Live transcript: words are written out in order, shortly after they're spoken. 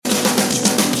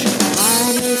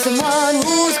someone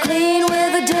who's clean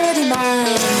with a dirty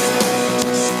mind.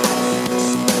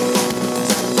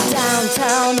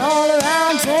 Downtown, all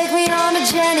around, take me on a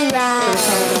Jenny ride.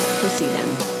 Pussy then.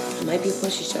 It might be a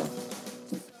pussy show.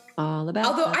 All about.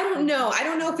 Although I don't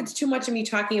know if it's too much of me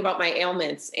talking about my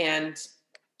ailments and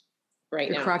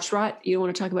your crotch rot. You don't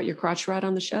want to talk about your crotch rot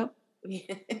on the show?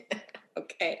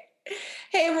 Okay.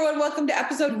 Hey everyone, welcome to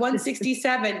episode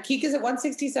 167. Keek, is it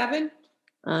 167?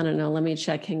 I don't know. Let me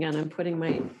check. Hang on. I'm putting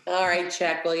my. All right,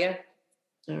 check, will you?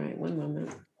 All right, one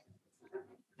moment.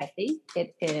 I think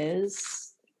it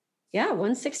is. Yeah,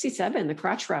 167, the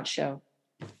crotch rot show.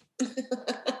 It's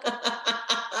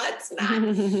not. Come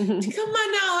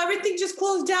on now. Everything just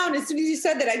closed down. As soon as you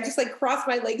said that, I just crossed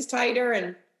my legs tighter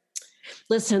and.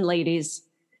 Listen, ladies,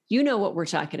 you know what we're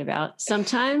talking about.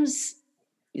 Sometimes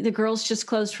the girls just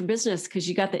close for business because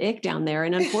you got the ick down there.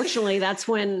 And unfortunately, that's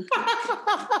when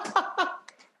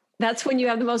you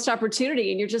have the most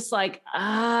opportunity and you're just like, You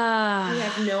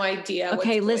have no idea.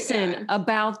 Okay, listen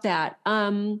about that.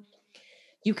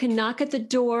 You can knock at the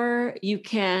door. You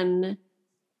can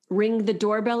ring the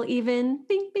doorbell even.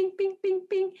 Bing, bing, bing, bing,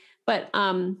 bing. But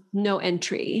no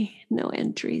entry.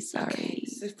 Sorry.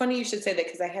 It's funny you should say that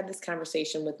because I had this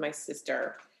conversation with my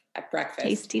sister at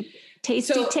breakfast.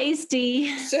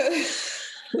 Tasty.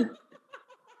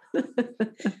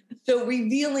 So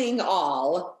revealing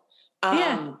all.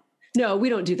 Yeah. No, we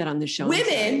don't do that on the show.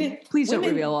 Please don't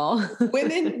reveal all.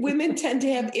 women tend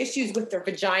to have issues with their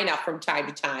vagina from time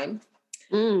to time.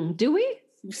 Do we?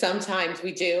 Sometimes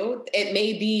we do. It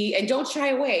may be, and don't shy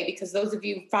away because those of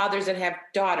you fathers that have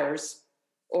daughters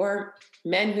or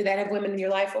men that have women in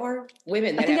your life or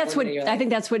women that have women in your life. I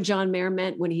think that's what John Mayer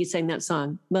meant when he sang that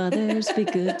song. Mothers, be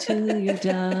good to your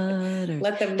daughter.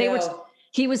 Let them know.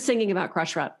 He was singing about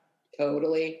crotch rot.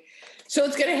 Totally. So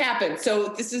it's going to happen. So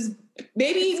this is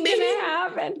maybe going to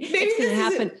happen. It's going to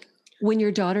happen. When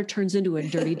your daughter turns into a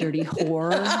dirty, dirty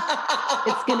whore,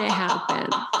 it's going to happen.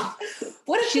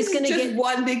 What if she's going to get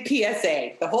one big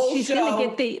PSA? The whole she's show. She's going to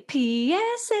get the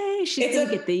PSA. She's going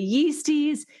to get the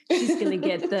yeasties. She's going to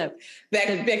get the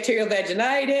bacterial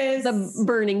vaginitis, the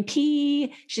burning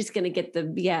pee. She's going to get the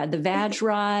vag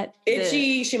rot.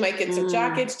 Itchy. She might get some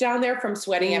jock itch down there from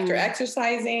sweating after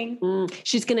exercising.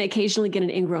 She's going to occasionally get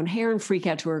an ingrown hair and freak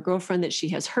out to her girlfriend that she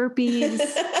has herpes.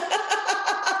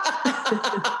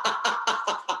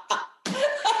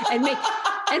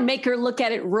 and make her look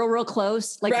at it real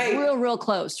close, real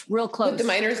close. Put the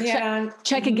miner's hat on.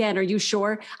 Check again. Are you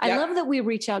sure? Yep. I love that we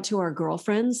reach out to our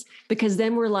girlfriends because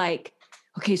then we're like,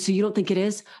 okay, so you don't think it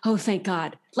is? Oh, thank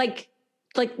God. Like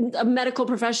a medical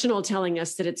professional telling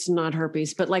us that it's not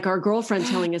herpes, but our girlfriend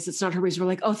telling us it's not herpes. We're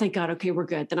like, oh, thank God. Okay, we're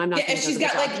good. Then I'm not. Yeah, and she's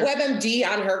got WebMD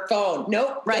on her phone.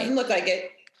 Nope, doesn't look like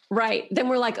it. Right. Then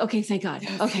we're like, okay, thank God.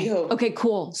 Okay. Okay,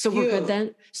 cool. So we're good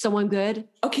then. So I'm good.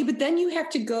 Okay. But then you have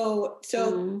to go.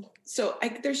 So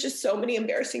there's just so many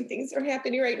embarrassing things that are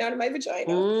happening right now to my vagina.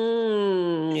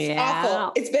 It's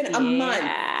awful. It's been a month.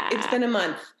 It's been a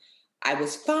month. I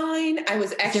was fine. I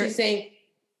was actually saying.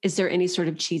 Is there any sort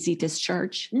of cheesy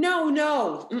discharge? No.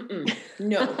 No.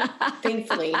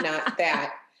 Thankfully not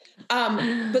that.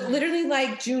 But literally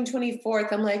June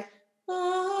 24th, I'm like,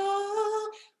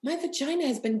 my vagina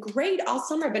has been great all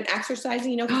summer. I've been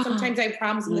exercising, because sometimes I have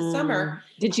problems in the summer.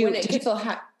 When it gets a little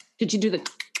hot. Did you do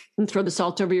and throw the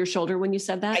salt over your shoulder when you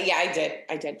said that? Yeah, I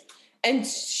did. And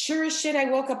sure as shit, I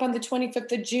woke up on the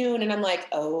 25th of June and I'm like,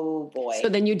 oh boy. So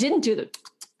then you didn't do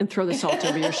and throw the salt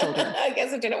over your shoulder. I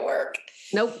guess it didn't work.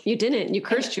 Nope, you didn't. You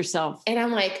cursed yourself. And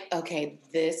I'm like, okay,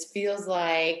 this feels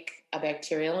like a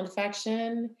bacterial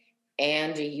infection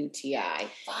and a UTI.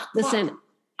 Listen,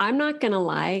 I'm not going to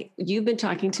lie. You've been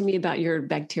talking to me about your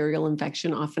bacterial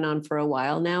infection off and on for a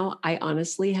while now. I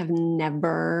honestly have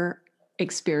never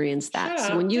experienced that.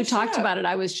 So when you talked about it,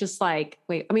 I was just like,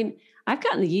 wait, I mean, I've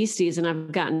gotten the yeasties and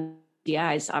I've gotten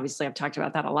DIs. Obviously, I've talked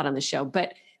about that a lot on the show,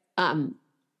 but I've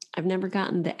never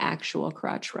gotten the actual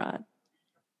crotch rot.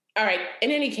 All right.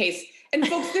 In any case, and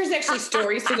folks, there's actually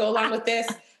stories to go along with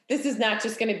this. This is not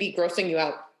just going to be grossing you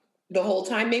out the whole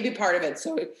time, maybe part of it.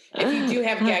 So if you do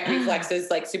have gag reflexes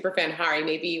like Superfan Hari,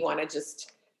 maybe you want to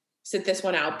just sit this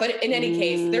one out. But in any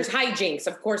case, there's hijinks.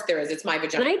 Of course there is. It's my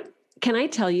vagina. Can I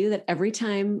tell you that every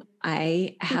time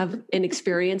I have an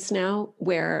experience now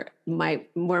where my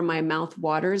mouth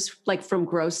waters from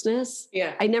grossness,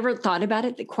 I never thought about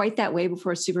it quite that way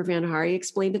before Superfan Hari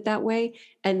explained it that way.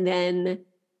 And then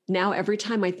now every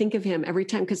time I think of him,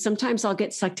 because sometimes I'll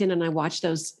get sucked in and I watch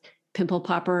those pimple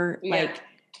popper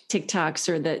TikToks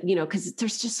or because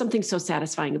there's just something so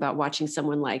satisfying about watching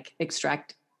someone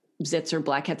extract zits or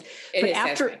blackheads. But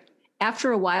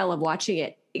after a while of watching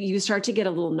it, you start to get a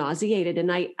little nauseated.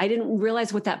 And I didn't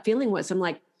realize what that feeling was. I'm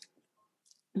like,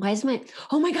 why is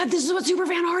oh my God, this is what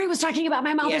Superfan Hari was talking about.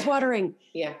 My mouth is watering.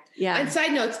 Yeah. Yeah. And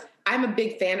side notes, I'm a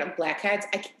big fan of blackheads.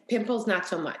 Pimples, not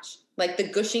so much. Like the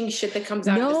gushing shit that comes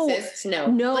out of the cysts.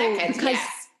 No, blackheads,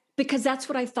 because that's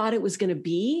what I thought it was going to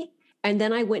be. And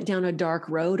then I went down a dark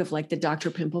road of like the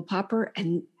Dr. Pimple Popper,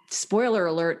 and spoiler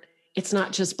alert, it's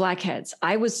not just blackheads.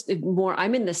 I'm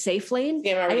in the safe lane.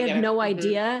 Yeah, I had no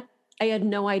idea. I had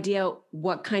no idea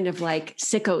what kind of like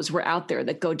sickos were out there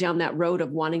that go down that road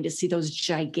of wanting to see those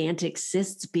gigantic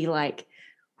cysts be like,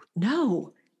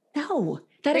 no,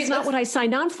 that is not what I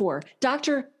signed on for.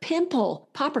 Dr. Pimple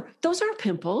Popper. Those aren't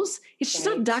pimples. It's just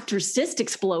not Dr. Cyst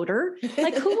Exploder.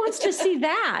 Like, who wants to see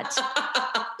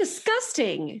that?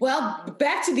 Disgusting. Well,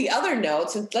 back to the other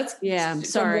notes.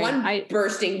 Sorry. One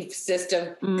bursting cyst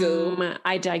of goo.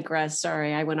 I digress.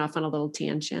 Sorry. I went off on a little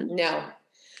tangent. No.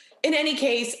 In any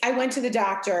case, I went to the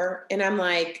doctor and I'm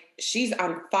like, she's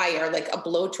on fire, like a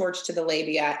blowtorch to the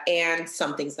labia, and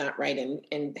something's not right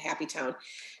in Happy Town.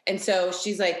 And so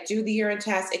she's like, do the urine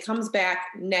test. It comes back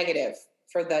negative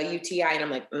for the UTI. And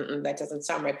I'm like, that doesn't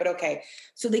sound right, but okay.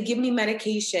 So they give me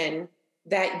medication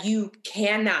that you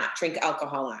cannot drink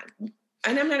alcohol on.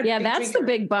 And I'm not that's the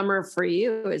big bummer for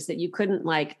you, is that you couldn't,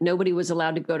 like, nobody was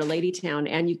allowed to go to Ladytown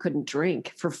and you couldn't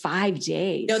drink for 5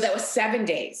 days. No, that was 7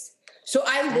 days. So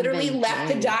I literally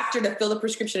left the doctor to fill the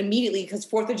prescription immediately because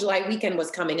 4th of July weekend was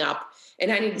coming up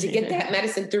and I needed to get that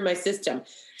medicine through my system.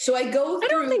 So I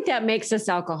don't think that makes us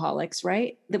alcoholics,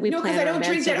 right? That we plan our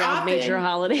meds around major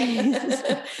holidays.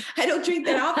 I don't drink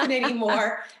that often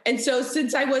anymore. And so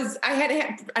since I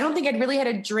don't think I'd really had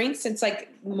a drink since like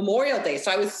Memorial Day.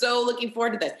 So I was so looking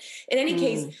forward to this. In any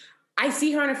case, I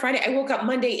see her on a Friday. I woke up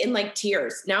Monday in like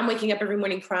tears. Now I'm waking up every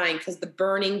morning crying because the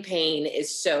burning pain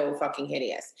is so fucking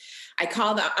hideous. I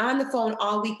called on the phone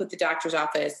all week with the doctor's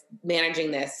office managing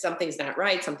this. Something's not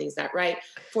right.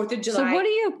 4th of July.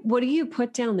 So what do you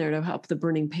put down there to help the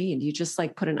burning pain? Do you just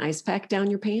like put an ice pack down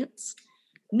your pants?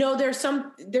 No, there's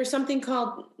something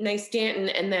called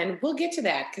Nystatin, and then we'll get to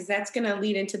that because that's going to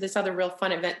lead into this other real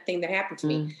fun event thing that happened to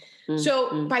me.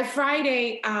 So by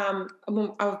Friday of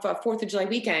 4th of July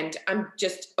weekend, I'm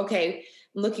just, okay,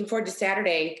 I'm looking forward to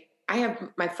Saturday. I have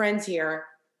my friends here,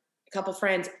 a couple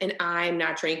friends, and I'm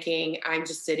not drinking. I'm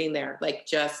just sitting there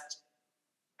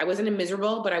I wasn't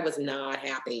miserable, but I was not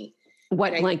happy.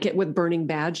 What, blanket with burning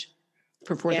badge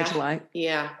for 4th of July?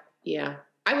 Yeah. No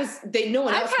one else knew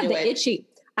it.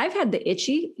 I've had the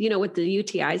itchy, with the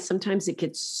UTIs, sometimes it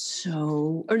gets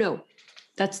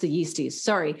that's the yeasties.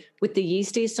 Sorry. With the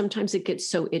yeasties, sometimes it gets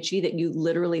so itchy that you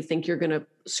literally think you're going to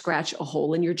scratch a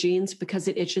hole in your jeans because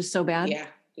it itches so bad.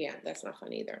 Yeah. That's not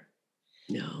fun either.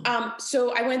 No.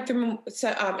 So I went through,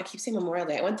 I keep saying Memorial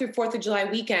Day. I went through 4th of July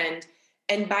weekend.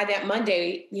 And by that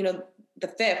Monday, the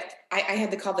 5th, I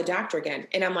had to call the doctor again.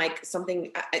 And I'm like,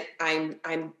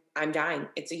 I'm dying.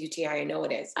 It's a UTI. I know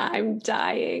it is. I'm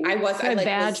dying.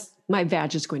 My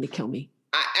badge is going to kill me.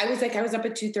 I was up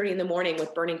at 2:30 in the morning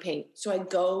with burning pain. So I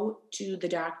go to the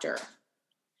doctor,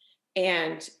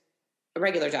 and a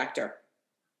regular doctor.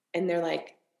 And they're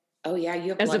like, oh yeah, you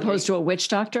have as opposed to a witch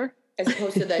doctor? As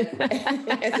opposed to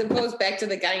back to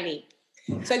the gynae.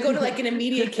 So I go to like an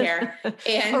immediate care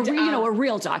and a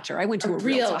real doctor. I went to a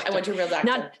real doctor. I went to a real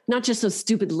doctor. Not just those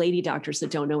stupid lady doctors that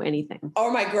don't know anything.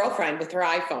 Or my girlfriend with her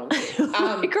iPhone.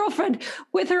 My girlfriend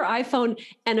with her iPhone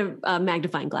and a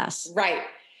magnifying glass. Right.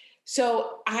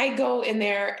 So I go in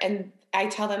there and I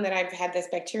tell them that I've had this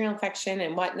bacterial infection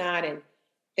and whatnot. And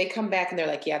they come back and they're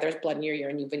like, yeah, there's blood in your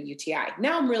urine. You've been UTI.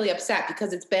 Now I'm really upset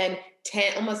because it's been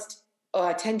almost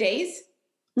 10 days.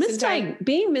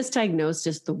 Being misdiagnosed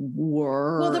is the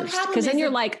worst. Well, the problem because then you're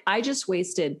like, I just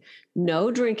wasted no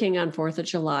drinking on 4th of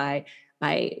July.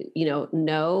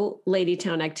 No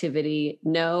Ladytown activity,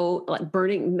 no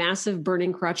massive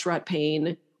burning crotch rot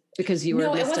pain because you were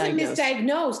misdiagnosed. No, it wasn't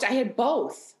misdiagnosed. I had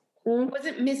both. It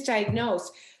wasn't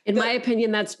misdiagnosed. In my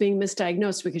opinion, that's being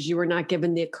misdiagnosed because you were not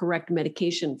given the correct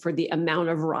medication for the amount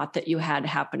of rot that you had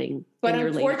happening. But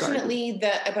unfortunately,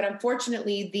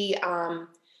 the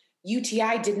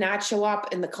UTI did not show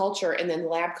up in the culture and then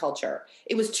lab culture.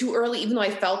 It was too early. Even though I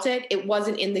felt it, it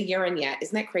wasn't in the urine yet.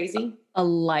 Isn't that crazy? A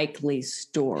likely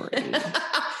story.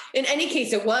 In any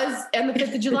case, it was on the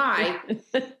 5th of July.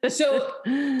 So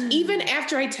even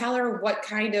after I tell her what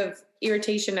kind of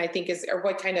irritation I think is, or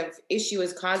what kind of issue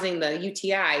is causing the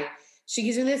UTI, she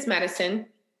gives me this medicine.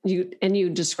 You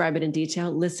describe it in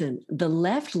detail. Listen, the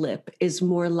left lip is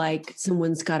more like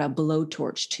someone's got a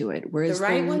blowtorch to it, whereas the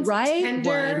right one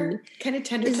kind of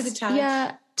tender to the touch.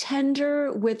 Yeah,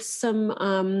 tender with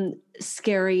some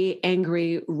scary,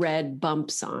 angry red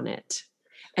bumps on it.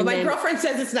 But my girlfriend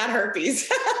says it's not herpes.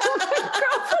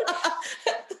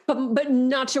 But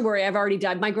not to worry. I've already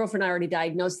died. My girlfriend and I already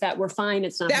diagnosed that. We're fine.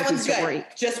 It's not that herpes. one's good.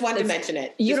 Just wanted to mention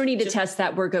it. You don't need to test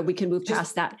that. We're good. We can move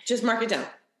past that. Just mark it down.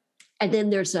 And then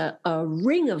there's a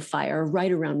ring of fire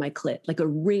right around my clit, like a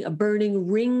burning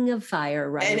ring of fire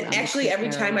right around. And actually, every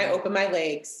time I open my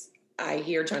legs, I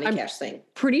hear Johnny Cash sing.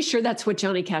 Pretty sure that's what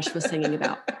Johnny Cash was singing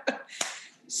about.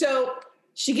 So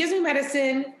she gives me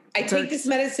medicine. I take this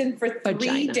medicine for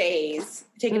 3 days.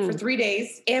 Take it for 3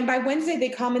 days. And by Wednesday, they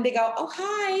come and they go, oh,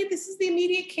 hi, this is the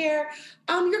immediate care.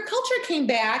 Your culture came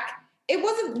back. It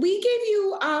wasn't, we gave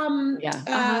you...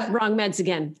 wrong meds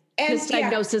again.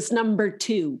 Misdiagnosis number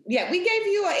 2. Yeah, we gave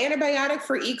you an antibiotic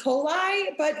for E. coli,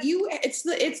 but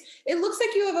it looks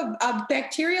like you have a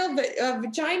bacterial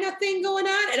vagina thing going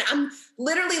on. And I'm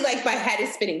literally like, my head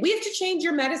is spinning. We have to change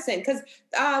your medicine because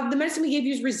the medicine we gave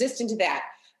you is resistant to that.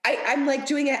 I'm like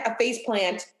doing a face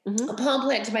plant, a palm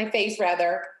plant to my face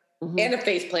rather, and a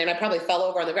face plant. I probably fell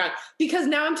over on the ground because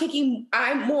now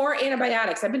I'm more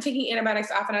antibiotics. I've been taking antibiotics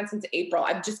off and on since April.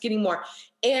 I'm just getting more.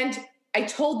 And I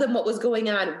told them what was going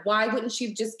on. Why wouldn't she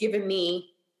have just given me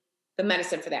the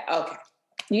medicine for that? Okay.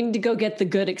 You need to go get the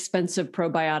good, expensive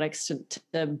probiotics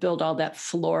to build all that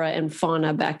flora and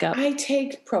fauna back up. I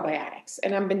take probiotics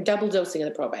and I've been double dosing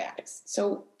of the probiotics.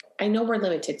 So I know we're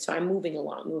limited, so I'm moving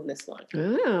this along.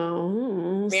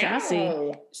 Oh, sassy.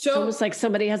 So it's almost like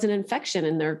somebody has an infection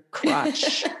in their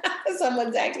crotch.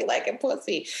 Someone's acting like a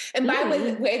pussy. And by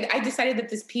the way, I decided that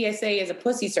this PSA is a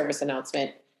pussy service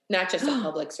announcement, not just a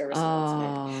public service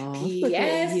announcement.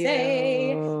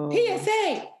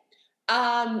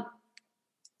 PSA.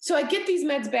 So I get these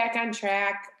meds back on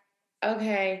track.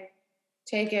 Okay,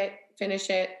 take it,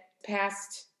 finish it.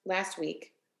 Passed last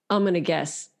week. I'm going to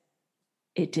guess.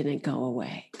 It didn't go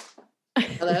away.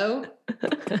 Hello?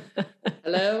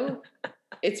 Hello?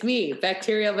 It's me,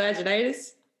 bacterial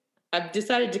vaginitis. I've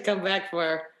decided to come back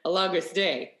for a longer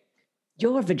stay.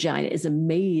 Your vagina is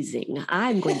amazing.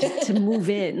 I'm going to move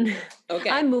in. Okay.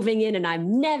 I'm moving in and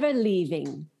I'm never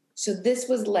leaving. So this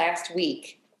was last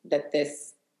week that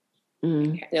this,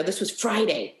 this was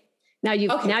Friday. Now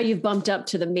you've bumped up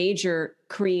to the major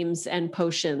creams and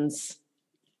potions.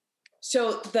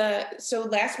 So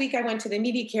last week I went to the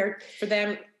immediate care for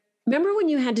them. Remember when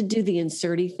you had to do the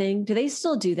inserty thing? Do they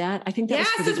still do that? I think that's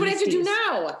what I have to do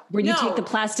now. Where you take the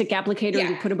plastic applicator and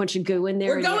you put a bunch of goo in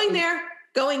there. We're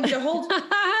going to hold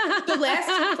the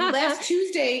last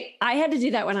Tuesday. I had to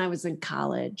do that when I was in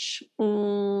college.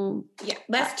 Yeah,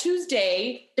 last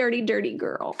Tuesday. Dirty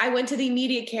girl. I went to the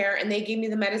immediate care and they gave me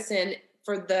the medicine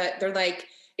they're like,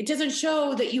 it doesn't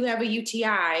show that you have a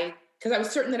UTI because I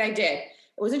was certain that I did.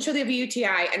 It wasn't sure they have a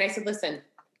UTI. And I said, listen,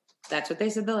 that's what they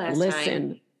said the last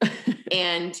time.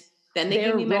 And then they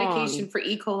gave me medication for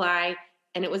E. coli.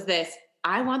 And it was this,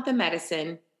 I want the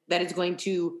medicine that is going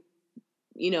to,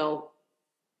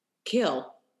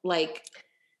 kill.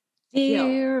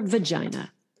 Dear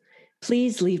vagina,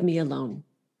 please leave me alone.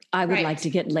 I would like to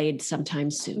get laid sometime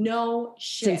soon. No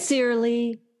shit.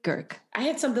 Sincerely, Girk. I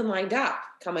had something lined up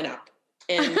coming up.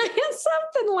 And I had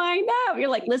something lined up. You're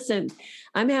like, listen,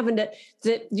 I'm having to,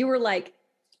 you were like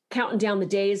counting down the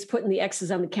days, putting the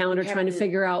X's on the calendar, trying to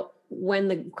figure out when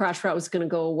the crotch route was going to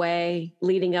go away,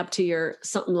 leading up to your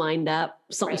something lined up,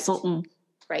 something.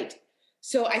 Right.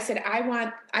 So I said, I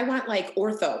want like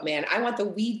ortho, man. I want the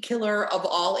weed killer of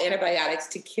all antibiotics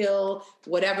to kill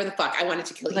whatever the fuck. I want it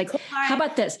to kill. Like, how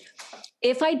about this?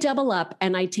 If I double up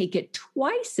and I take it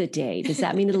twice a day, does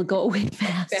that mean it'll go away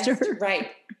faster?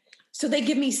 Right. So they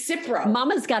give me Cipro.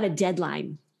 Mama's got a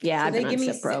deadline. Yeah, I've been on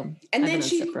Cipro. And then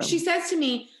she says to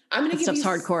me, I'm going to give you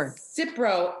hardcore.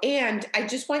 Cipro. And I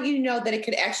just want you to know that it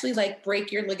could actually like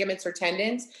break your ligaments or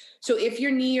tendons. So if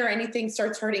your knee or anything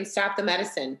starts hurting, stop the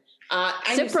medicine.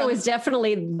 Cipro is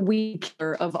definitely the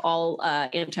weaker of all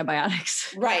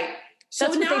antibiotics. Right. So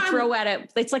that's what they throw at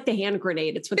it. It's like the hand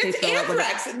grenade. It's what they throw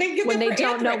anthrax. at it when they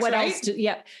don't know what else to.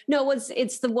 Yeah, no,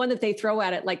 it's the one that they throw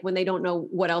at it like when they don't know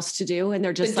what else to do, and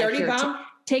they're just the like, dirty bomb.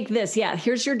 Take this. Yeah,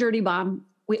 here's your dirty bomb.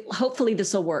 Hopefully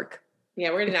this will work.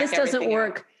 Yeah, we're gonna. If this doesn't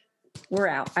work, we're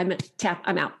out. I'm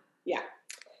out. Yeah.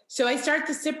 So I start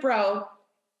the Cipro,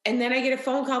 and then I get a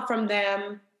phone call from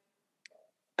them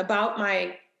about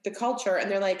the culture,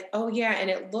 and they're like, "Oh yeah," and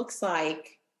it looks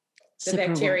like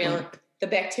the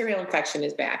bacterial infection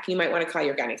is back. You might want to call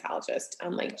your gynecologist.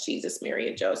 I'm like, Jesus, Mary,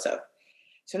 and Joseph.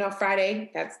 So now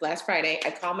that's last Friday,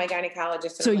 I called my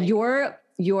gynecologist. So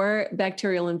your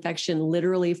bacterial infection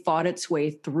literally fought its way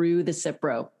through the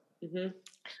Cipro. Mm-hmm.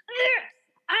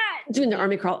 Doing the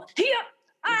army crawl.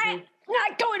 I'm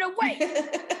not going away.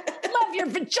 Love your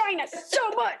vagina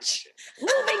so much.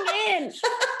 Moving in.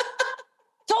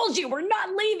 told you, we're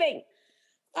not leaving.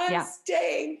 I'm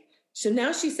staying. So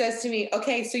now she says to me,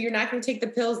 okay, so you're not going to take the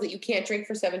pills that you can't drink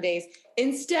for 7 days.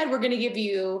 Instead, we're going to give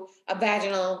you a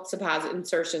vaginal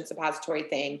suppository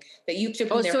thing that you took.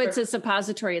 Oh, so it's a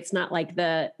suppository. It's not like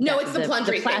the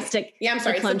plungery plastic. Thing. Yeah, I'm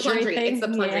sorry. It's the plungery thing. It's the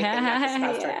plungery thing, not the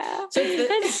suppository. Yeah. So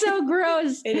it's so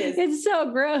gross. It is. It's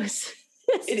so gross.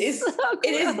 It is. So gross.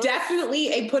 It is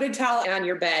definitely a put a towel on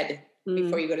your bed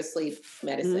before you go to sleep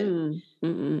medicine.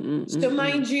 So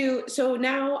mind you, so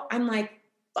now I'm like,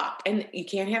 fuck, and you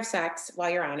can't have sex while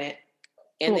you're on it.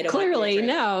 And they don't clearly,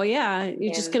 no, yeah.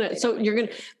 You're just going to, you're going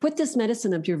to put this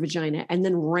medicine up your vagina and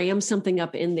then ram something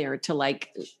up in there to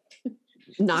like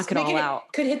knock it all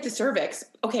out. Could hit the cervix.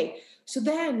 Okay. So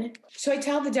I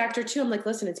tell the doctor too, I'm like,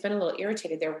 listen, it's been a little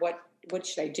irritated there. What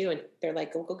should I do? And they're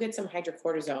like, go get some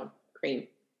hydrocortisone cream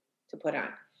to put on.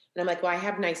 And I'm like, well, I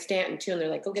have Nystatin too. And they're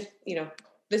like, go get,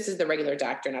 this is the regular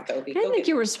doctor, not the OB. I don't think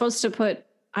you were supposed to put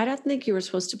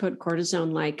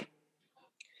cortisone like.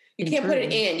 You can't put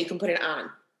it in, you can put it on.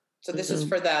 So this is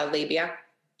for the labia.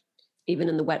 Even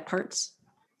in the wet parts?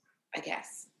 I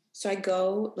guess. So I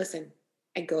go to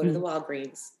the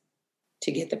Walgreens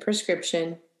to get the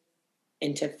prescription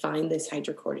and to find this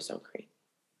hydrocortisone cream.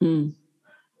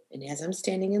 And as I'm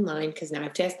standing in line, because now I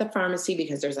have to ask the pharmacy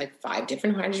because there's like 5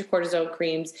 different hydrocortisone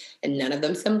creams and none of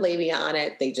them say labia on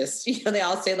it. They just, they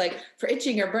all say like for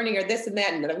itching or burning or this and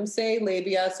that. And none of them say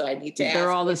labia. So I need to ask.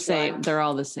 They're all the same. One. They're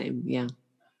all the same. Yeah.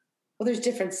 Well, there's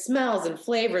different smells and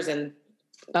flavors and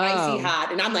icy hot.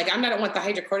 And I'm like, I don't want the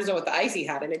hydrocortisone with the icy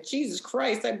hot in it. Jesus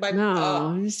Christ.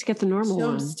 Just get the normal one.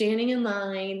 So I'm standing in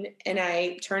line and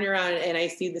I turn around and I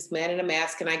see this man in a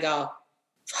mask and I go,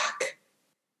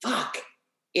 fuck.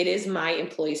 It is my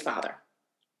employee's father,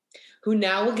 who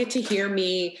now will get to hear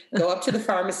me go up to the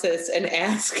pharmacist and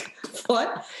ask,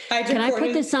 what? Can I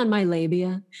put this on my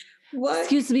labia? What?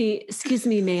 Excuse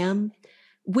me, ma'am.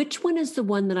 Which one is the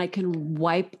one that I can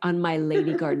wipe on my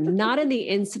lady garden? Not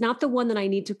the one that I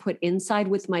need to put inside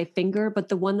with my finger, but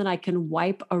the one that I can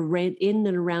wipe in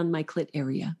and around my clit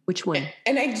area. Which one?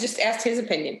 And I just asked his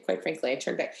opinion, quite frankly. I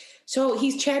turned back. So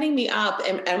he's chatting me up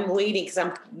and I'm waiting because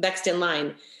I'm next in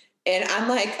line. And I'm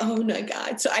like, oh my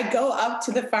God. So I go up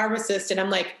to the pharmacist and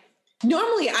I'm like,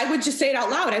 normally I would just say it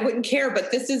out loud. I wouldn't care. But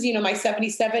this is, my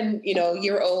 77,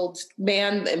 year old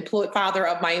man, father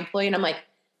of my employee. And I'm like,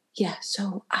 yeah,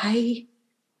 so I'm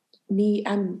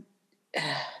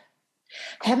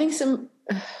having some,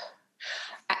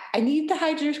 I need the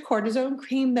hydrocortisone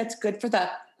cream that's good for the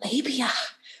labia.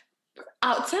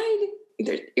 Outside,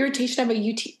 there's irritation of a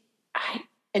UTI.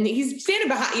 And he's standing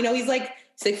behind, he's like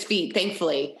 6 feet,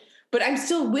 thankfully. But I'm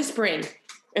still whispering.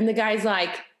 And the guy's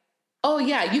like, oh,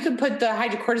 yeah, you can put the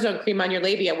hydrocortisone cream on your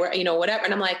labia, whatever.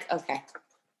 And I'm like, okay.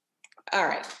 All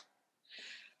right.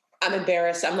 I'm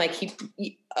embarrassed. I'm like,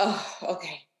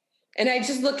 okay. And I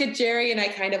just look at Jerry and I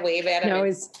kind of wave at him. No,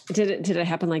 did it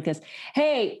happen like this?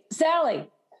 Hey, Sally,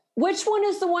 which one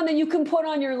is the one that you can put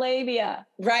on your labia?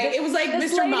 Right. It was like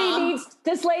Mr. Mom.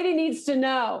 This lady needs to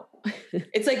know.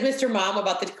 It's like Mr. Mom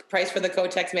about the price for the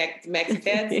Kotex Maxi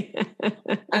Pads.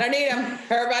 I don't need them.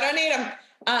 Herb, I don't need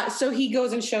them. So he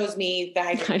goes and shows me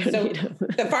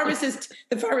the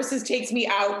pharmacist takes me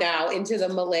out now into the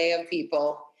melee of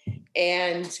people.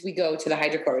 And we go to the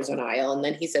hydrocortisone aisle. And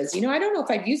then he says, I don't know if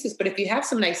I'd use this, but if you have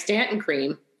some Nystatin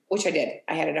cream, which I did,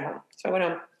 I had it at home. So I went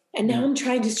home. And now I'm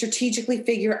trying to strategically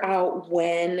figure out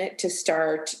when to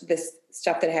start this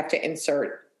stuff that I have to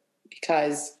insert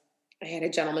because I had a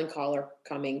gentleman caller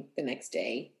coming the next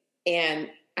day. And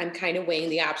I'm kind of weighing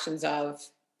the options of,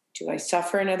 do I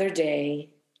suffer another day?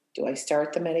 Do I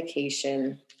start the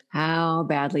medication? How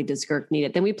badly does Girk need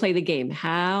it? Then we play the game.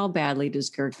 How badly does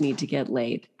Girk need to get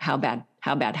laid? How bad?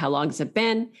 How bad? How long has it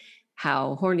been?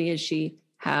 How horny is she?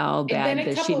 How bad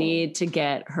does she need to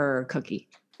get her cookie?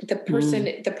 The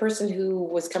person who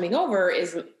was coming over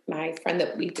is my friend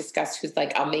that we discussed, who's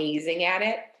like amazing at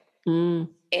it. And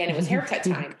it was haircut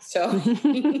time. So he's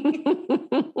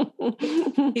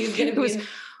going to be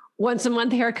once a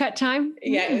month haircut time.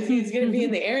 Yeah, he's going to be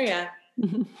in the area.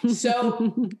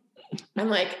 So I'm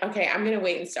like, okay, I'm going to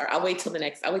wait and start. I'll wait till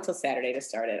Saturday to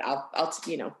start it.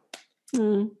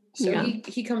 So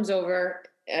he comes over.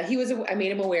 I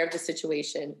made him aware of the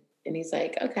situation and he's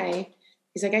like, okay.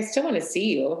 He's like, I still want to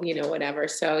see you, whatever.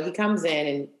 So he comes in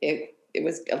and it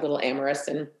was a little amorous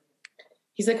and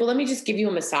he's like, well, let me just give you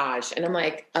a massage. And I'm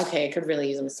like, okay, I could really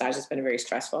use a massage. It's been very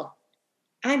stressful.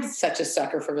 I'm such a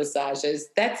sucker for massages.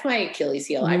 That's my Achilles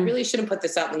heel. I really shouldn't put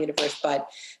this out in the universe, but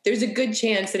there's a good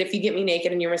chance that if you get me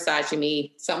naked and you're massaging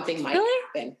me, something might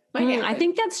happen. Might happen. I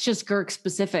think that's just Girk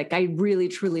specific. I really,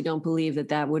 truly don't believe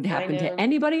that would happen to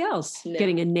anybody else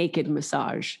getting a naked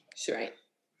massage. That's right.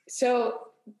 So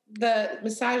the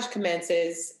massage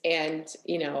commences and,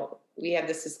 we have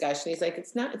this discussion. He's like,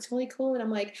 it's really cool. And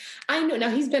I'm like, I know. Now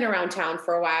he's been around town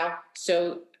for a while.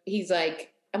 So he's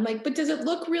like, I'm like, but does it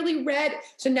look really red?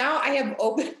 So now I have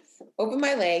open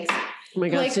my legs. Oh my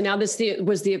God. Like, so now this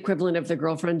was the equivalent of the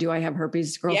girlfriend. Do I have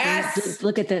herpes, girlfriend? Yes.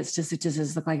 Look at this. Does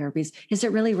this look like herpes? Is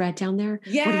it really red down there?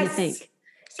 Yes. What do you think?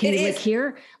 Can you lick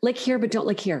here? Lick here, but don't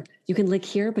lick here. You can lick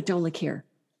here, but don't lick here.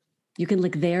 You can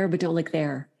lick there, but don't lick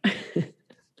there.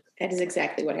 That is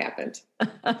exactly what happened.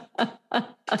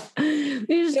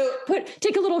 You just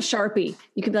take a little Sharpie.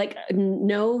 You could be like,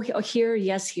 no here,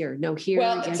 yes here, no here.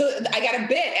 Well, yes. So I got a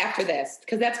bit after this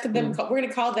because we're going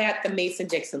to call that the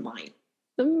Mason-Dixon line.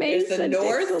 The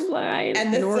Mason-Dixon line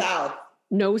and the south.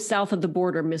 No south of the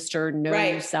border, mister.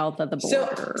 No south of the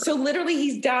border. So literally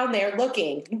he's down there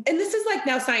looking. And this is like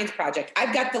now science project.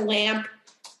 I've got the lamp.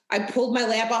 I pulled my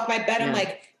lamp off my bed. Yeah. I'm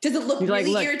like, does it look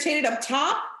really irritated up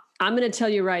top? I'm going to tell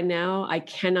you right now, I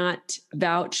cannot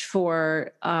vouch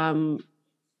for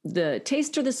the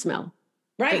taste or the smell.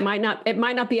 Right. It might not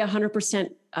be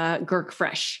 100% Girk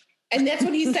fresh. And that's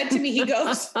what he said to me. He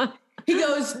goes,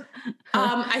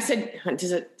 I said,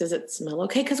 does it smell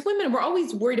okay? Because women, we're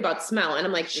always worried about smell. And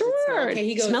I'm like, sure. Okay.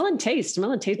 He goes, smell and taste.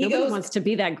 Nobody wants to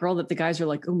be that girl that the guys are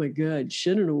like, oh my God,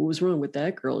 she don't know what was wrong with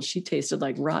that girl. She tasted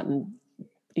like rotten,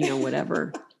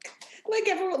 whatever. Like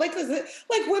everyone, like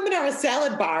women are a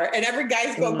salad bar, and every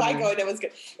guy's going by going, it was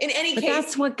good. In any case,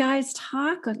 that's what guys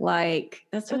talk like.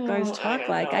 That's what guys talk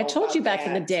like. I told you back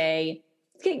in the day.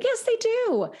 Yes, they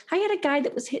do. I had a guy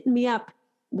that was hitting me up,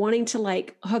 wanting to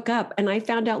like hook up, and I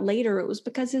found out later it was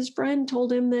because his friend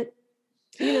told him that,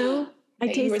 I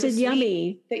tasted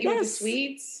yummy. That you were the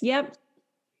sweets. Yep.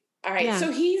 All right. Yeah.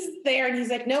 So he's there, and he's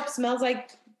like, "Nope, smells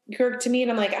like Girk to me," and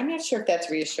I'm like, "I'm not sure if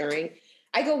that's reassuring."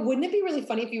 I go, wouldn't it be really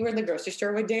funny if you were in the grocery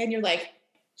store one day and you're like,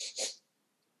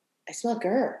 I smell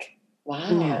Girk.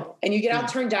 Wow. Yeah. And you get all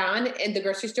turned on in the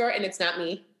grocery store and it's not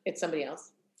me, it's somebody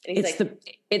else. And he's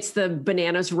it's the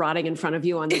bananas rotting in front of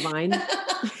you on the vine.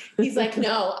 He's like,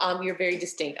 no, you're very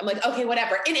distinct. I'm like, okay,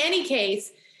 whatever. In any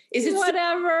case, is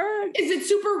it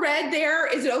super red there?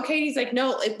 Is it okay? And he's like,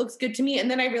 no, it looks good to me. And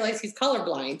then I realize he's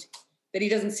colorblind, that he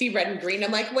doesn't see red and green.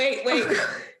 I'm like, wait.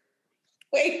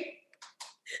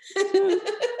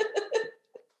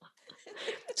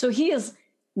 So he is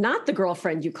not the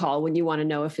girlfriend you call when you want to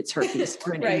know if it's herpes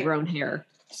or an ingrown hair.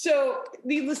 So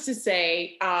needless to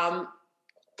say,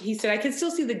 he said, I can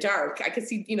still see the dark. I can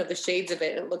see, the shades of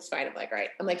it and it looks fine. I'm like, right.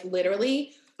 I'm like,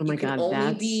 literally, oh my God,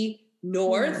 only be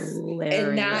north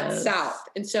and not south.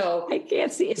 And so I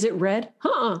can't see. Is it red?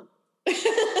 No.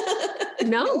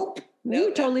 Nope.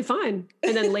 No, totally fine.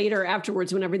 And then later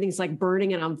afterwards, when everything's like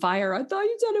burning and on fire, I thought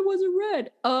you said it wasn't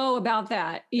red. Oh, about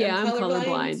that. Yeah, I'm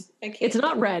colorblind. It's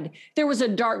not red. There was a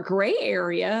dark gray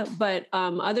area, but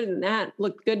other than that,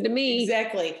 looked good to me.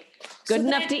 Exactly. Good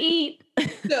enough to eat.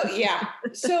 So, yeah.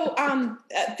 So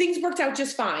things worked out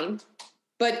just fine.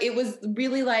 But it was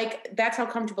really like, that's how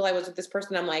comfortable I was with this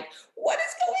person. I'm like, what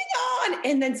is going on?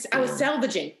 And then I was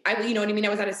salvaging. You know what I mean? I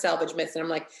was on a salvage mission. And I'm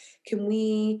like, can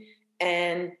we?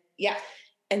 And yeah.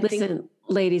 And listen,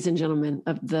 ladies and gentlemen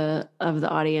of the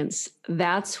audience,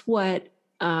 that's what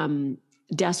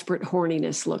desperate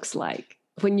horniness looks like.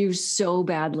 When you so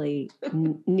badly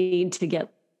need to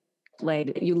get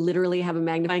laid, you literally have a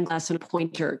magnifying glass and a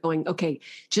pointer going, okay,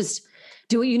 just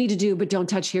do what you need to do, but don't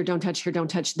touch here, don't touch here, don't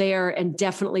touch there, and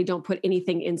definitely don't put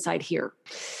anything inside here.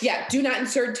 Yeah, do not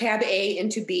insert tab A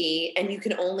into B, and you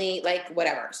can only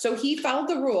whatever. So he followed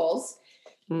the rules,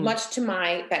 much to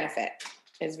my benefit.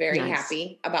 Is very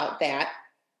happy about that.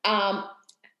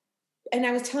 And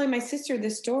I was telling my sister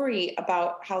this story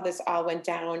about how this all went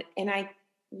down. And I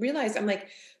realized, I'm like,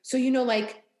 so,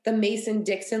 the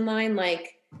Mason-Dixon line,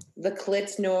 the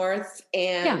clit's north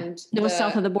and it was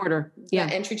south of the border. Yeah.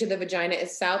 The entry to the vagina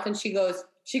is south. And she goes,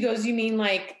 you mean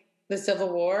the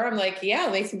Civil War? I'm like, yeah,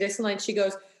 Mason-Dixon line. She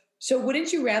goes, so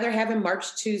wouldn't you rather have him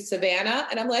march to Savannah?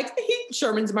 And I'm like,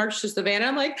 Sherman's march to Savannah.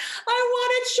 I'm like, I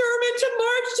wanted Sherman to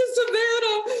march to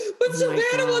Savannah, but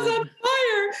Savannah was on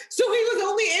fire. So he was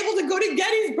only able to go to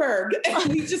Gettysburg.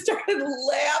 And we just started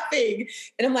laughing.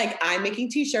 And I'm like, I'm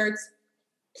making T-shirts.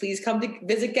 Please come to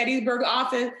visit Gettysburg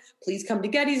often. Please come to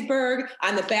Gettysburg.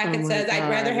 On the back it says, I'd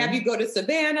rather have you go to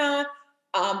Savannah.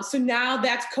 So now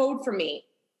that's code for me.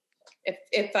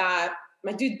 If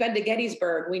my dude's been to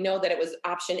Gettysburg, we know that it was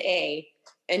option A.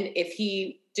 And if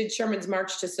he did Sherman's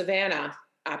march to Savannah,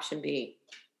 option B.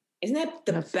 Isn't that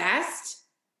the best?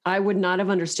 I would not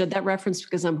have understood that reference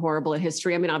because I'm horrible at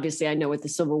history. I mean, obviously I know what the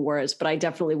Civil War is, but I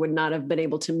definitely would not have been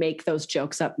able to make those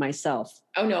jokes up myself.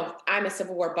 Oh no, I'm a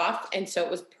Civil War buff. And so it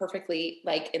was perfectly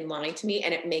like in line to me.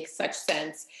 And it makes such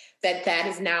sense that that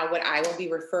is now what I will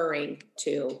be referring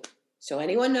to. So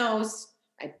anyone knows,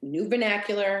 new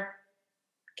vernacular,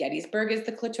 Gettysburg is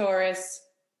the clitoris,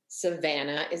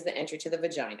 Savannah is the entry to the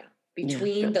vagina.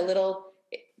 Between the little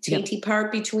tainty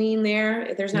part between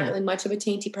there's not really much of a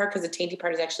tainty part because the tainty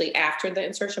part is actually after the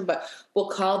insertion, but we'll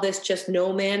call this just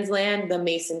no man's land, the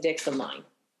Mason-Dixon line.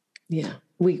 Yeah,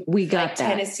 we got like that.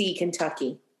 Tennessee,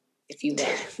 Kentucky, if you will.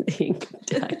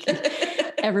 Kentucky.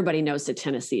 Everybody knows that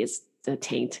Tennessee is the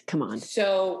taint. Come on.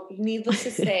 So needless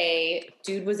to say,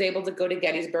 dude was able to go to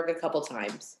Gettysburg a couple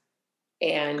times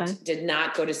and did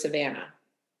not go to Savannah.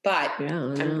 But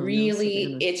I'm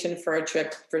really itching for a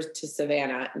trip to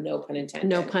Savannah. No pun intended.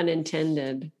 No pun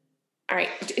intended. All right.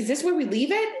 Is this where we leave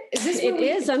it? It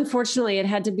is. Unfortunately, it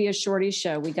had to be a shorty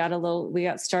show. We got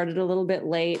started a little bit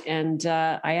late. And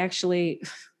I actually,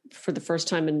 for the first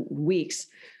time in weeks,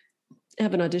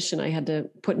 have an audition. I had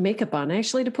to put makeup on. I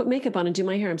actually had to put makeup on and do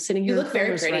my hair. I'm sitting here you look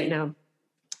very pretty right now.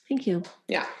 Thank you.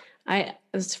 Yeah.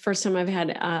 It's the first time I've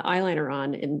had eyeliner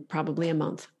on in probably a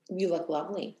month. You look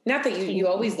lovely. Not that you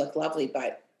always look lovely,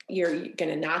 but you're going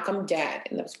to knock them dead.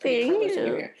 And that's pretty cool.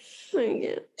 Thank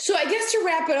you. So I guess to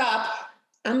wrap it up,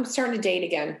 I'm starting to date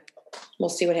again. We'll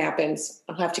see what happens.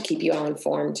 I'll have to keep you all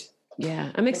informed.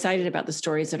 Yeah. I'm excited about the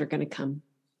stories that are going to come.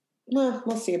 Well,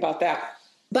 we'll see about that.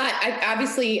 But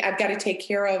I've got to take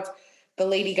care of the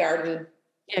lady garden.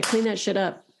 Yeah. Clean that shit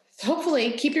up.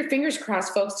 Hopefully keep your fingers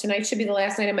crossed, folks. Tonight should be the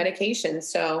last night of medication.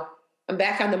 So I'm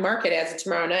back on the market as of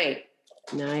tomorrow night.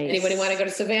 Nice. Anybody want to go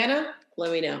to Savannah?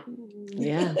 Let me know.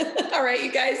 Yeah. All right,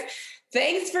 you guys.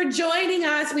 Thanks for joining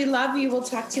us. We love you. We'll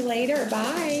talk to you later.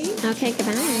 Bye. Okay,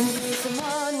 goodbye.